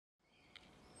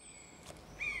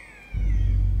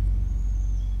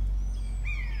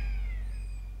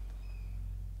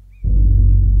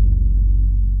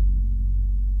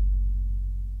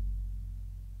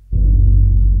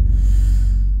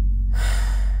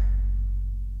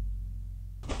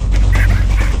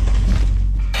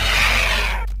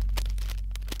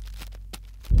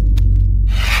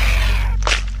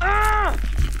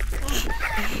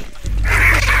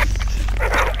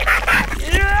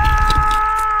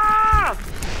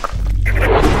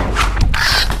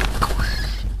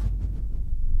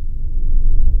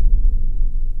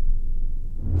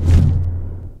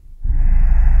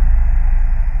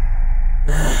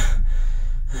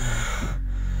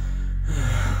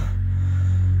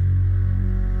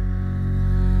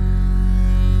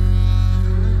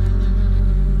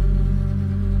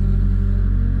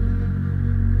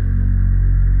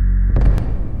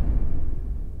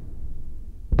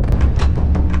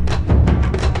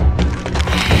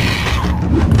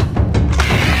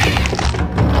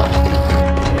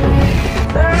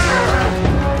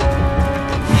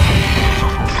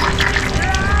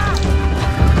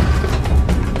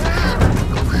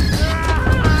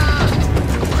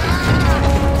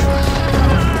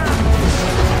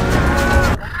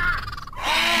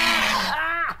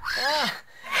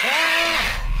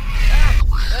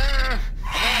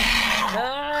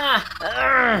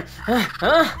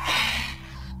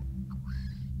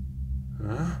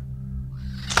Huh?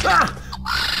 Ah!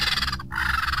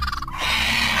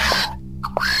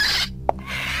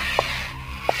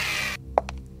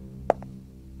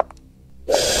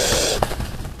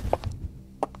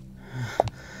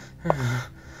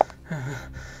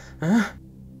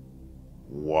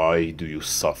 Why do you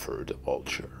suffer the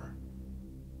vulture?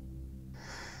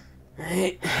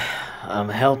 I'm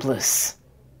helpless.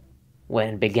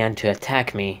 When it began to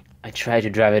attack me, I tried to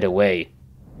drive it away.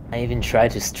 I even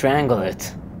tried to strangle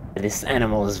it. This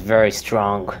animal is very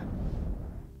strong.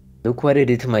 Look what it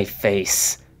did to my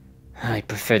face. I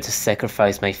prefer to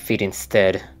sacrifice my feet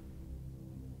instead.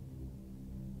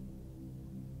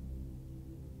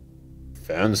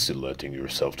 Fancy letting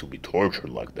yourself to be tortured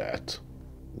like that.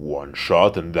 One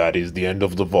shot and that is the end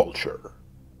of the vulture.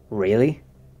 Really?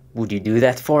 Would you do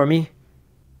that for me?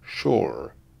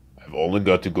 Sure. I've only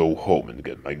got to go home and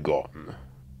get my gun.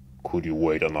 Could you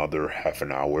wait another half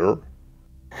an hour?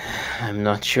 I'm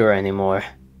not sure anymore.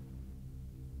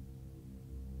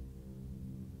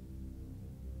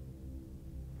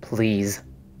 Please,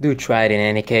 do try it in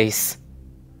any case.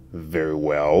 Very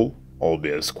well. I'll be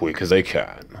as quick as I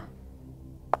can.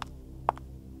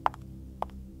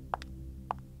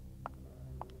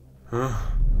 Huh?